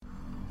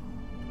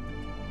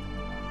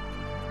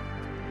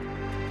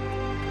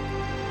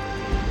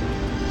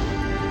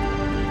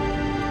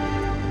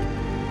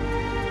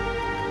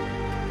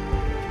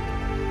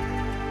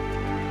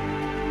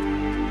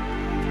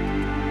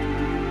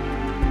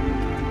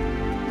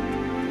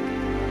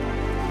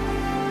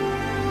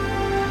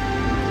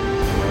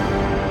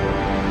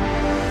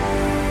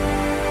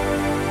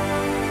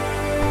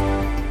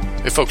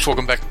Folks,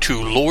 welcome back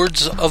to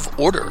Lords of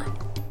Order,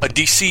 a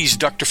DC's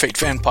Dr. Fate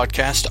fan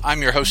podcast.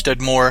 I'm your host, Ed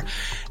Moore,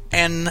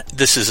 and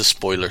this is a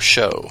spoiler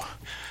show.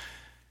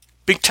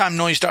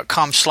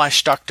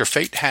 BigTimeNoise.com/Dr.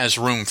 Fate has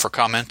room for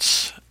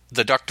comments.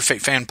 The Dr.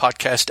 Fate fan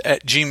podcast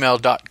at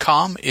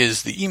gmail.com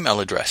is the email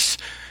address.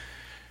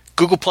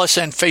 Google Plus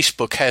and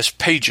Facebook has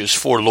pages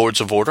for Lords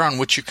of Order on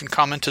which you can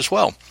comment as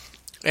well.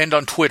 And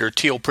on Twitter,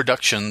 Teal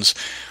Productions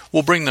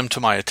will bring them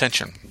to my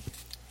attention.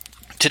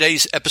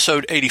 Today's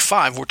episode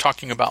 85, we're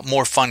talking about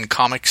More Fun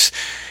Comics,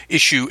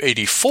 issue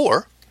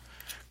 84,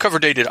 cover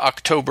dated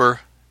October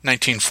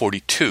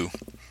 1942,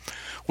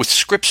 with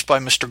scripts by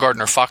Mr.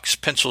 Gardner Fox,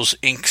 pencils,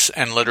 inks,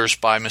 and letters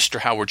by Mr.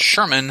 Howard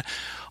Sherman.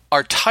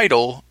 Our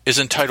title is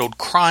entitled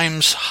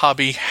Crimes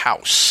Hobby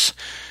House.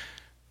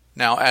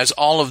 Now, as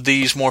all of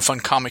these More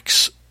Fun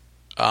Comics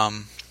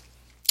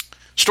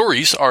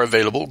stories are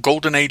available,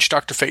 Golden Age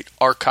Dr. Fate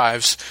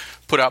Archives,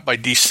 put out by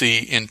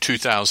DC in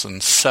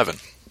 2007.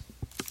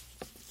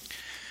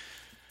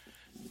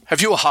 Have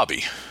you a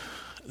hobby?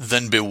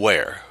 Then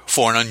beware,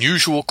 for an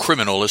unusual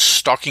criminal is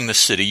stalking the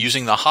city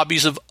using the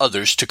hobbies of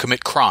others to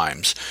commit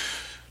crimes.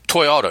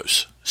 Toy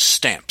autos,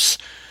 stamps.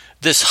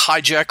 This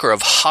hijacker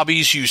of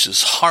hobbies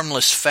uses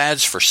harmless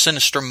fads for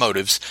sinister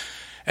motives,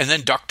 and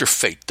then Dr.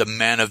 Fate, the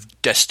man of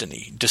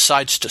destiny,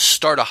 decides to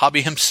start a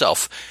hobby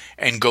himself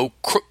and go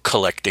crook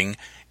collecting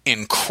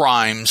in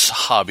Crimes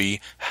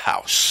Hobby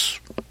House.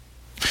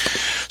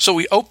 So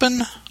we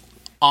open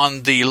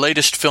on the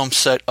latest film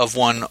set of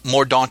one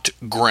Mordaunt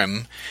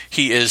Grimm.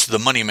 He is the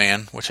money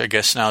man, which I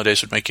guess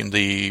nowadays would make him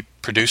the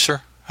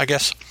producer, I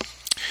guess.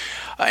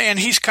 And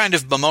he's kind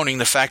of bemoaning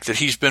the fact that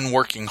he's been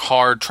working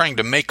hard, trying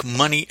to make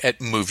money at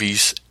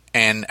movies,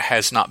 and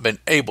has not been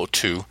able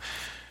to.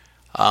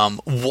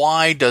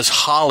 Why does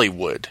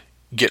Hollywood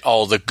get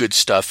all the good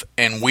stuff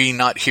and we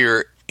not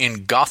here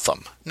in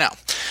Gotham? Now,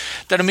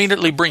 that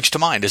immediately brings to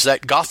mind, is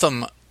that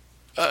Gotham,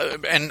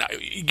 and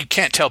you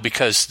can't tell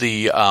because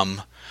the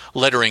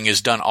lettering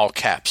is done all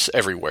caps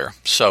everywhere.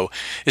 So,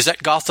 is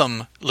that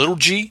Gotham little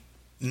g,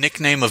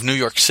 nickname of New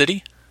York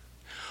City?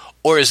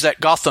 Or is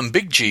that Gotham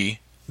big G,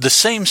 the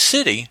same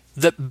city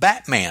that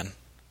Batman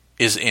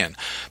is in?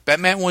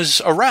 Batman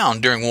was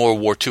around during World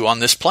War II on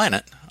this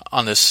planet,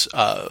 on this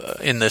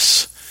in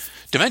this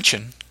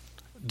dimension.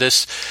 They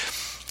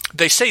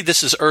say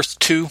this is Earth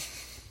 2.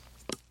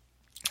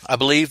 I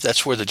believe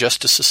that's where the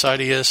Justice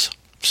Society is.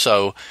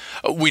 So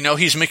we know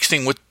he's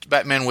mixing with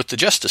Batman with the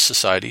Justice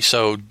Society.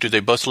 So do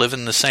they both live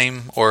in the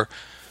same, or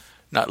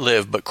not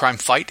live, but crime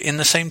fight in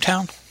the same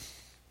town?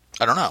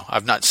 I don't know.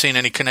 I've not seen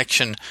any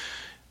connection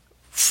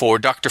for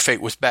Dr.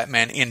 Fate with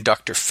Batman in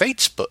Dr.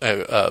 Fate's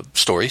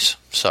stories.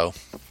 So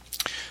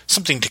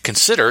something to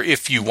consider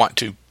if you want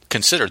to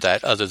consider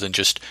that, other than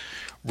just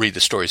read the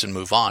stories and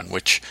move on,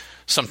 which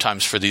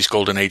sometimes for these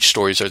Golden Age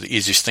stories are the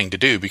easiest thing to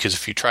do, because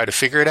if you try to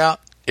figure it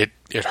out, it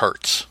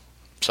hurts.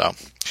 So,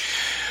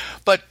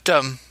 but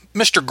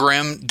Mr.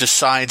 Grimm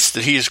decides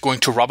that he is going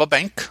to rob a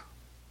bank.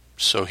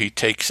 So he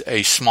takes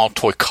a small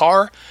toy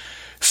car,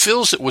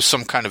 fills it with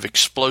some kind of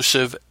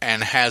explosive,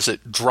 and has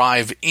it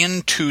drive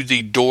into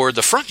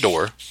the front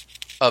door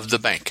of the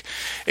bank,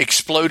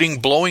 exploding,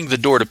 blowing the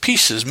door to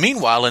pieces.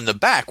 Meanwhile, in the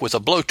back, with a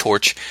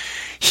blowtorch,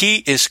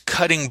 he is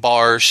cutting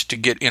bars to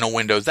get in a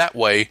window that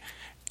way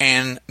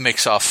and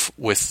makes off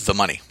with the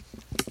money.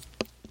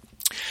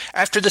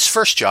 After this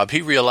first job,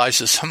 he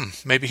realizes,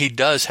 maybe he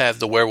does have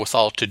the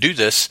wherewithal to do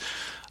this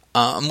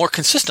more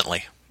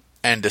consistently,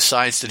 and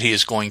decides that he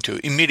is going to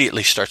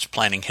immediately starts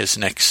planning his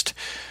next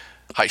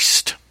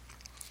heist.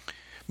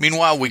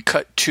 Meanwhile, we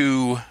cut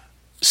to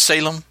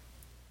Salem,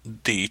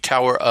 the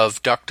Tower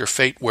of Dr.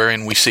 Fate,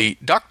 wherein we see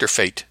Dr.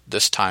 Fate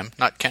this time,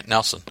 not Kent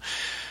Nelson.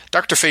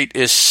 Dr. Fate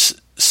is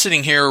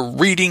sitting here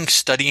reading,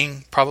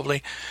 studying,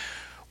 probably,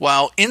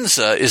 while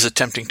Inza is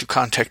attempting to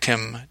contact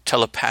him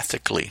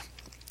telepathically,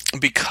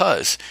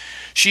 because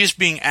she is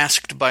being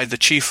asked by the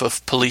chief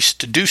of police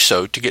to do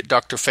so, to get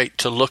Dr. Fate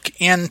to look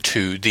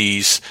into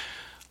these,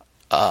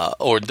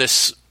 or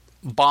this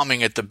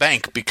bombing at the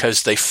bank,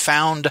 because they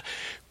found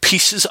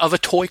pieces of a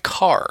toy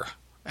car,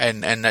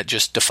 and that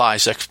just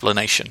defies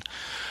explanation.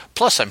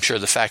 Plus, I'm sure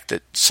the fact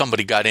that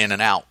somebody got in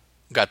and out,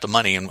 got the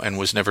money, and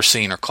was never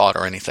seen or caught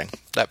or anything.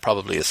 That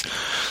probably is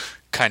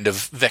kind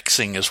of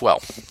vexing as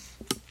well.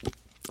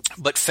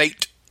 But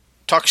Fate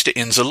talks to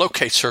Inza,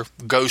 locates her,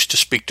 goes to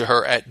speak to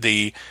her at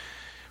the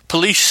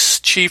police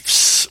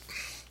chief's,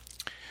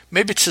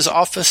 maybe it's his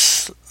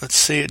office. Let's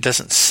see, it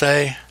doesn't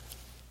say.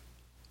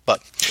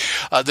 But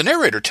the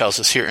narrator tells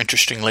us here,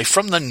 interestingly,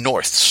 from the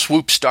north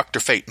swoops Dr.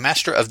 Fate,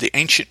 master of the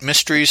ancient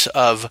mysteries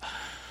of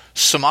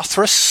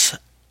Samothrace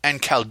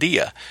and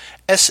Chaldea,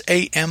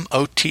 Samothrace.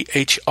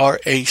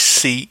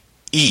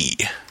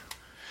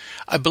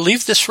 I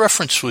believe this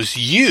reference was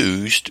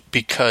used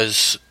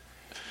because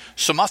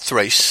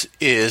Samothrace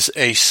is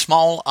a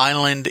small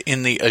island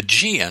in the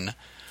Aegean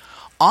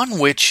on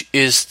which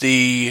is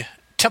the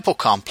temple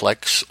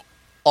complex,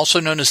 also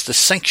known as the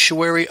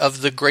Sanctuary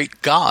of the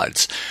Great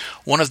Gods,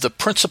 one of the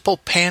principal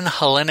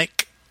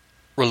pan-Hellenic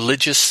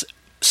religious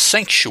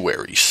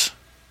sanctuaries.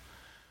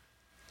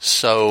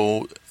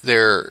 So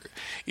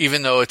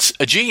even though it's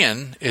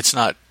Aegean, it's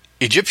not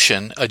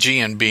Egyptian.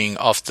 Aegean being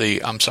off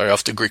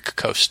the Greek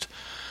coast,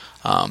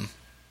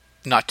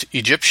 not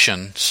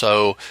Egyptian.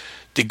 So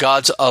the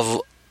gods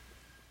of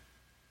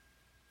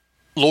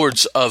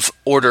lords of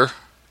order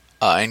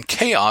and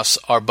chaos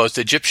are both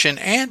Egyptian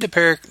and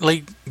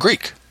apparently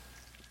Greek.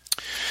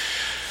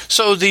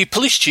 So the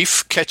police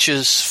chief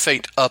catches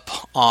Fate up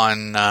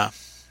on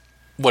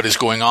what is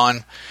going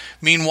on.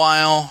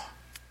 Meanwhile,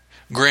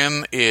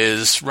 Grimm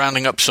is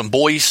rounding up some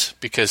boys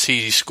because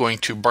he's going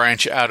to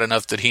branch out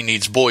enough that he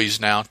needs boys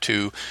now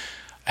to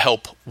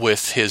help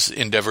with his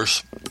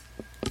endeavors.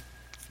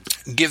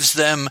 Gives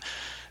them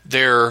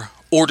their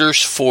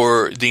orders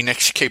for the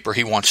next caper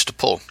he wants to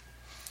pull.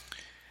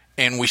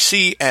 And we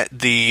see at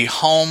the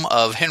home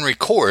of Henry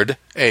Cord,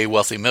 a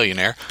wealthy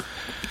millionaire,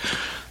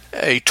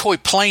 a toy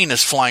plane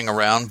is flying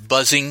around,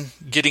 buzzing,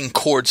 getting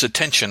Cord's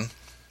attention.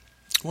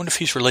 I wonder if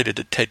he's related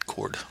to Ted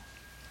Cord.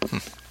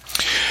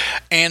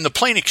 And the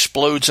plane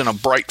explodes in a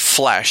bright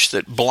flash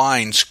that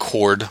blinds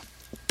Cord.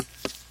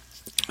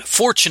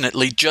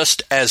 Fortunately,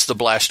 just as the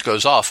blast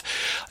goes off,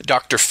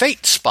 Dr.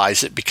 Fate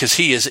spies it because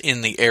he is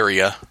in the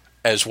area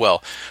as well,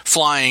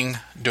 flying,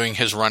 doing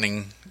his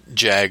running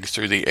jag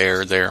through the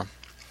air there.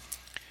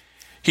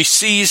 He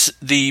sees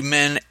the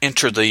men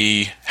enter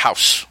the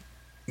house,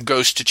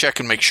 goes to check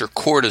and make sure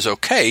Cord is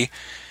okay,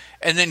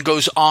 and then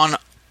goes on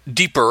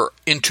deeper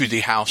into the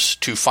house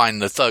to find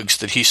the thugs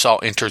that he saw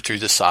enter through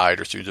the side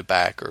or through the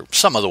back or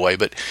some other way.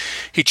 But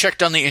he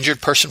checked on the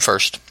injured person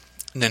first,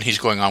 and then he's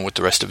going on with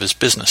the rest of his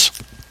business.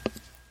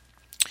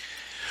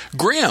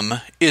 Grimm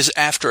is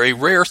after a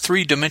rare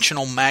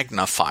 3-dimensional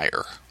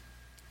magnifier.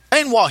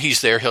 And while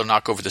he's there, he'll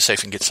knock over the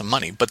safe and get some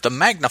money. But the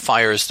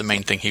magnifier is the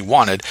main thing he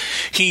wanted.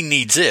 He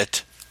needs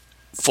it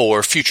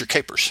for future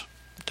capers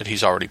that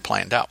he's already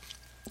planned out.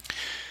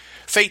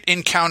 Fate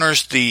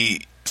encounters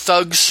the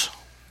thugs.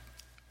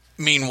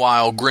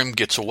 Meanwhile, Grimm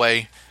gets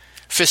away.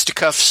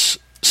 Fisticuffs,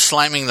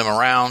 slamming them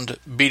around,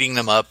 beating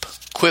them up,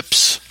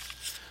 quips,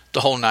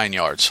 the whole 9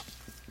 yards.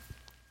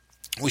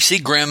 We see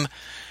Grimm.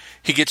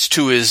 He gets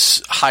to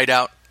his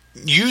hideout,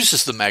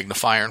 uses the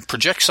magnifier, and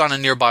projects on a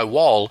nearby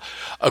wall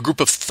a group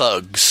of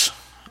thugs.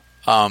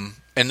 And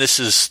this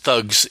is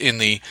thugs in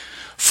the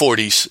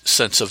 40s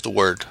sense of the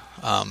word.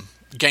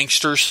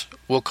 Gangsters,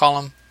 we'll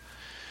call them,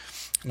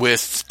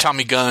 with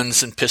Tommy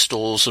guns and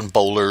pistols and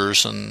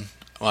bowlers and,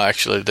 well,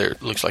 actually,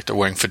 it looks like they're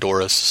wearing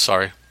fedoras,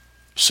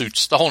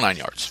 suits, the whole 9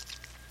 yards.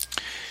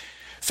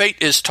 Fate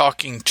is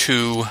talking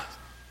to,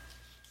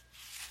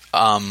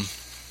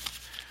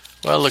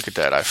 well, look at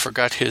that, I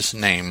forgot his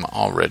name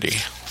already.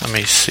 Let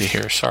me see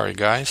here, sorry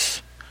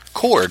guys.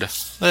 Cord,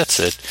 that's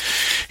it.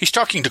 He's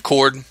talking to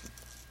Cord.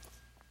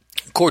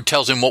 Cord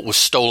tells him what was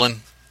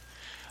stolen.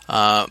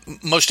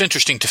 Most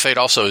interesting to Fate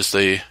also is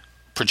the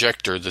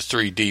projector, the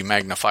 3D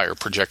magnifier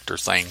projector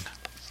thing.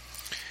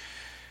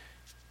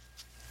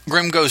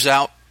 Grimm goes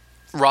out,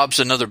 robs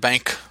another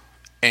bank,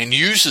 and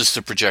uses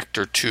the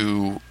projector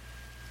to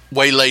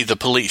waylay the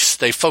police.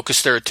 They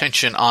focus their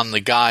attention on the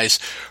guys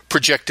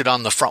projected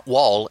on the front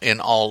wall in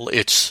all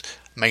its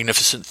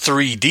magnificent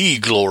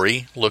 3D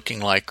glory, looking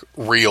like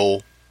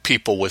real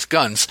people with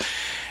guns,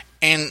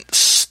 and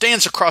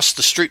stands across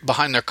the street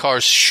behind their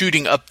cars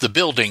shooting up the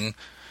building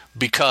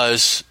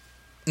because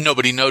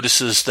nobody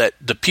notices that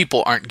the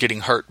people aren't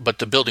getting hurt, but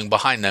the building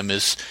behind them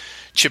is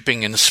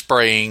chipping and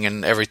spraying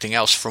and everything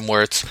else from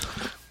where it's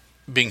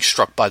being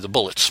struck by the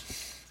bullets,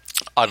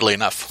 oddly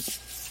enough.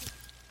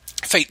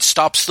 Fate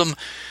stops them,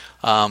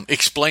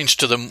 explains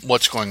to them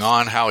what's going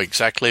on, how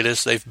exactly it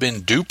is they've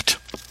been duped,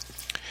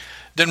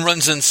 then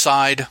runs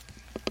inside,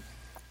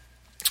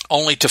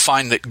 only to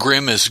find that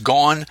Grimm is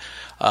gone,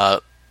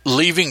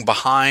 leaving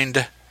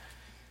behind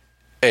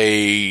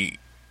a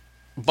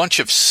bunch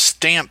of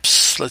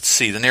stamps. Let's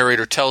see, the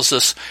narrator tells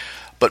us,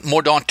 but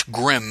Mordaunt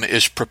Grimm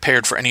is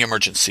prepared for any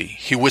emergency.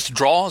 He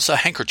withdraws a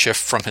handkerchief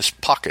from his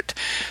pocket.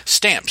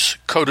 Stamps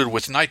coated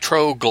with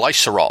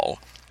nitroglycerol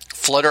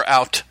flutter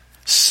out,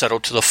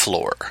 settle to the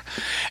floor.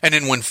 And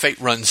then when Fate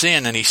runs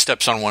in and he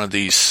steps on one of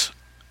these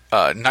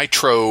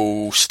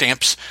nitro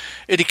stamps,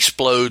 it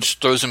explodes,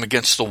 throws him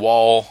against the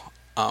wall,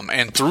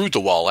 and through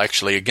the wall,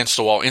 actually, against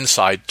the wall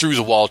inside, through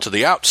the wall to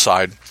the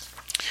outside,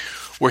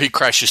 where he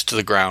crashes to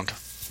the ground.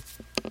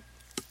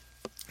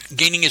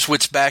 Gaining his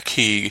wits back,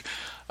 he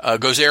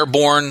goes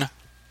airborne,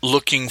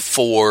 looking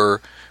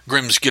for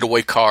Grimm's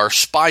getaway car,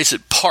 spies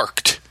it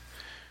parked,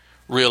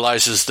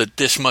 realizes that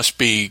this must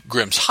be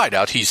Grimm's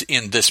hideout. He's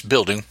in this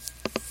building.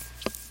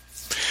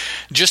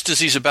 Just as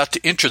he's about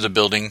to enter the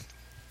building,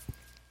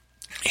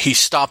 he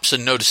stops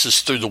and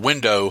notices through the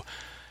window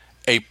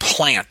a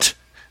plant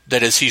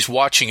that, as he's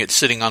watching it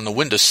sitting on the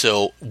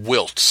windowsill,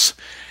 wilts,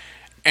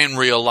 and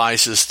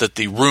realizes that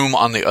the room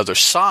on the other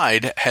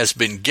side has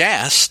been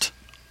gassed,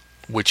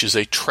 which is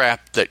a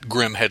trap that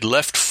Grimm had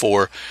left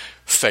for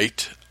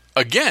Fate.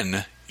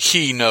 Again,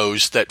 he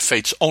knows that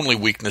Fate's only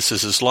weakness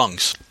is his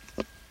lungs.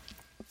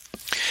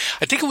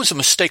 I think it was a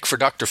mistake for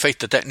Dr. Fate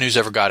that news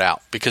ever got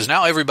out, because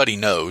now everybody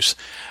knows,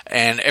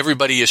 and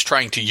everybody is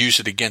trying to use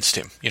it against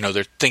him.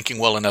 They're thinking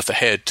well enough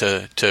ahead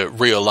to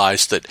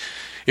realize that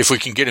if we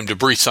can get him to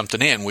breathe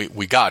something in,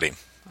 we got him.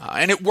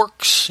 And it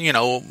works,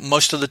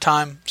 most of the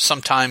time.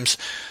 Sometimes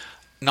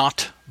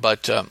not,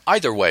 but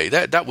either way,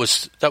 that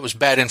was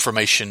bad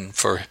information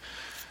for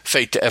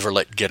Fate to ever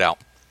let get out.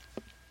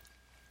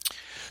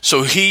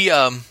 So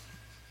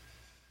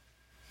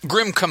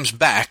Grimm comes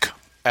back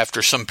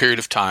after some period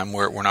of time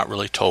where we're not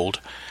really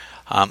told.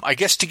 I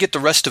guess to get the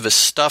rest of his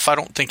stuff. I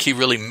don't think he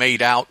really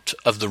made out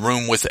of the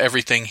room with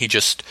everything. He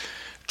just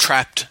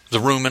trapped the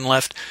room and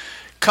left.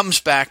 Comes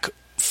back,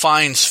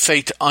 finds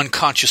Fate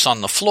unconscious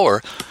on the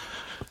floor,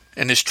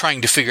 and is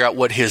trying to figure out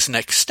what his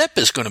next step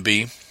is going to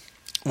be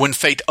when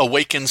Fate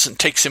awakens and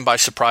takes him by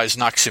surprise,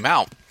 knocks him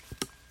out.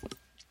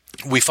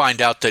 We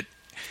find out that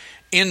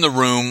in the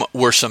room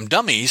were some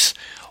dummies,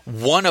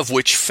 one of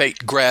which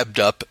Fate grabbed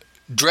up,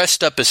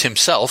 dressed up as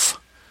himself.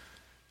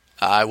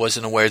 I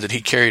wasn't aware that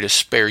he carried a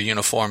spare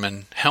uniform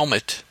and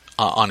helmet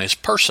on his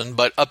person,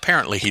 but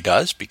apparently he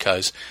does,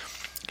 because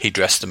he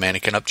dressed the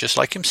mannequin up just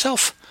like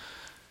himself.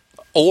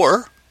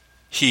 Or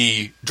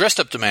he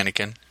dressed up the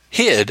mannequin,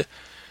 hid,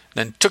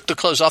 then took the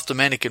clothes off the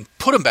mannequin,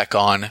 put them back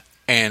on,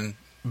 and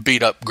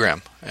beat up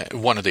Grimm.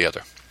 One or the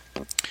other.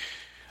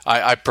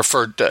 I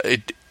preferred...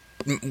 it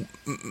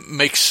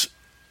makes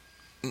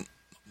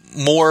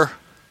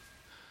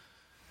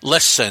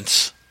less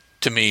sense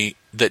to me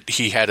that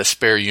he had a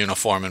spare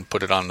uniform and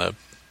put it on the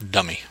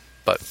dummy,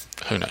 but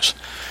who knows.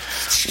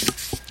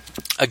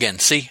 Again,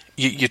 see,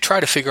 you try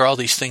to figure all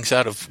these things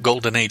out of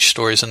Golden Age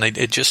stories, and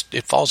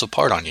it falls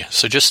apart on you.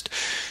 So just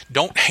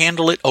don't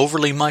handle it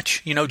overly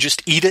much.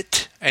 Just eat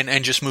it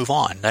and just move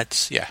on.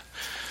 That's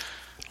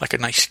like a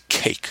nice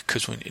cake.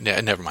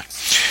 Never mind.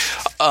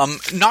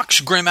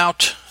 Knocks Grimm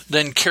out,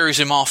 then carries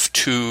him off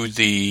to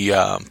the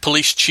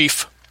police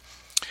chief,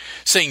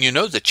 saying,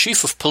 the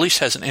chief of police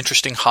has an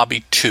interesting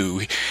hobby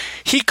too.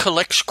 He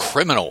collects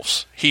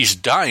criminals. He's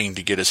dying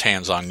to get his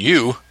hands on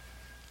you.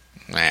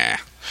 Nah.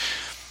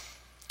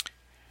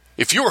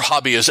 If your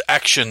hobby is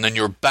action, then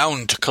you're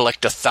bound to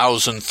collect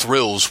 1,000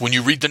 thrills when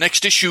you read the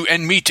next issue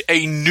and meet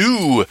a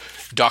new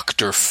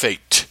Dr.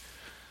 Fate.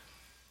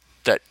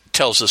 That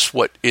tells us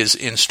what is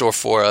in store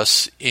for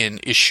us in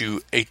issue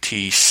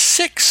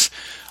 86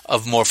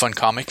 of More Fun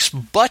Comics.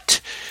 But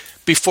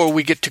before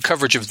we get to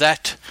coverage of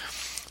that,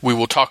 we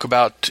will talk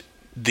about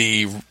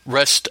the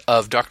rest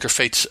of Dr.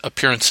 Fate's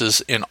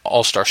appearances in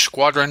All-Star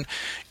Squadron.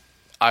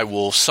 I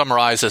will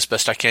summarize as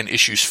best I can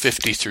issues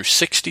 50 through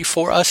 60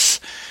 for us.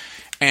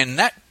 And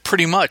that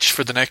pretty much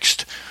for the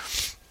next,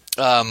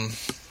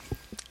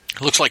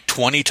 looks like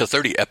 20 to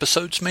 30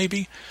 episodes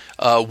maybe,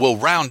 will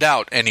round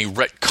out any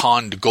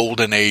retconned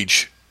Golden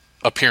Age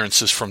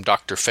appearances from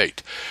Dr.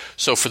 Fate.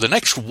 So for the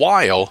next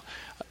while,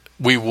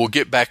 we will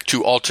get back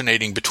to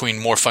alternating between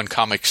More Fun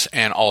Comics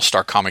and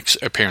All-Star Comics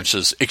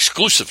appearances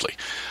exclusively,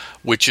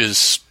 which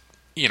is,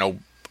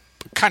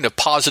 kind of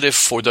positive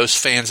for those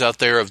fans out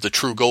there of the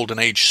true Golden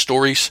Age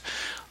stories.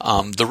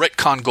 The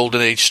retcon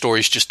Golden Age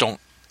stories just don't,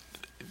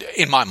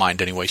 in my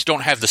mind anyways,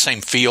 don't have the same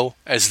feel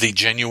as the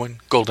genuine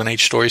Golden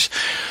Age stories.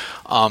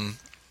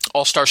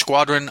 All-Star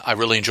Squadron, I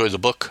really enjoy the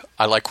book.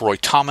 I like Roy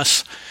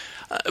Thomas,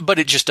 but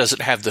it just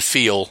doesn't have the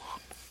feel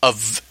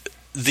of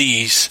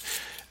these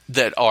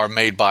that are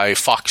made by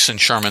Fox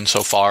and Sherman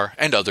so far,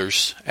 and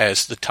others,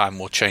 as the time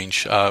will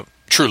change,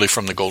 truly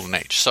from the Golden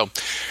Age. So,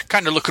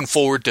 kind of looking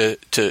forward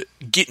to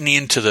getting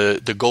into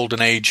the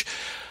Golden Age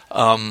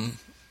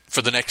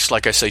for the next,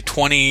 like I say,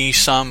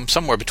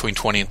 somewhere between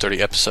 20 and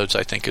 30 episodes,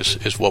 I think,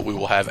 is what we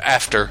will have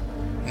after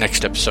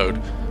next episode.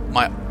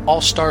 My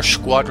All-Star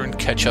Squadron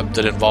catch-up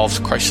that involves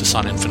Crisis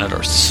on Infinite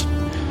Earths.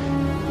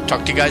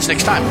 Talk to you guys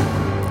next time.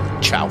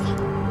 Ciao.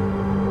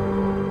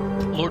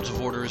 Lords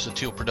of Order is a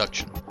Teal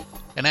production,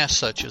 and as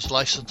such is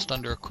licensed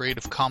under a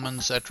Creative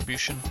Commons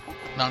Attribution,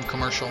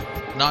 Non-Commercial,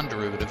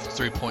 Non-Derivative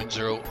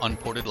 3.0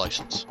 Unported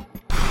license.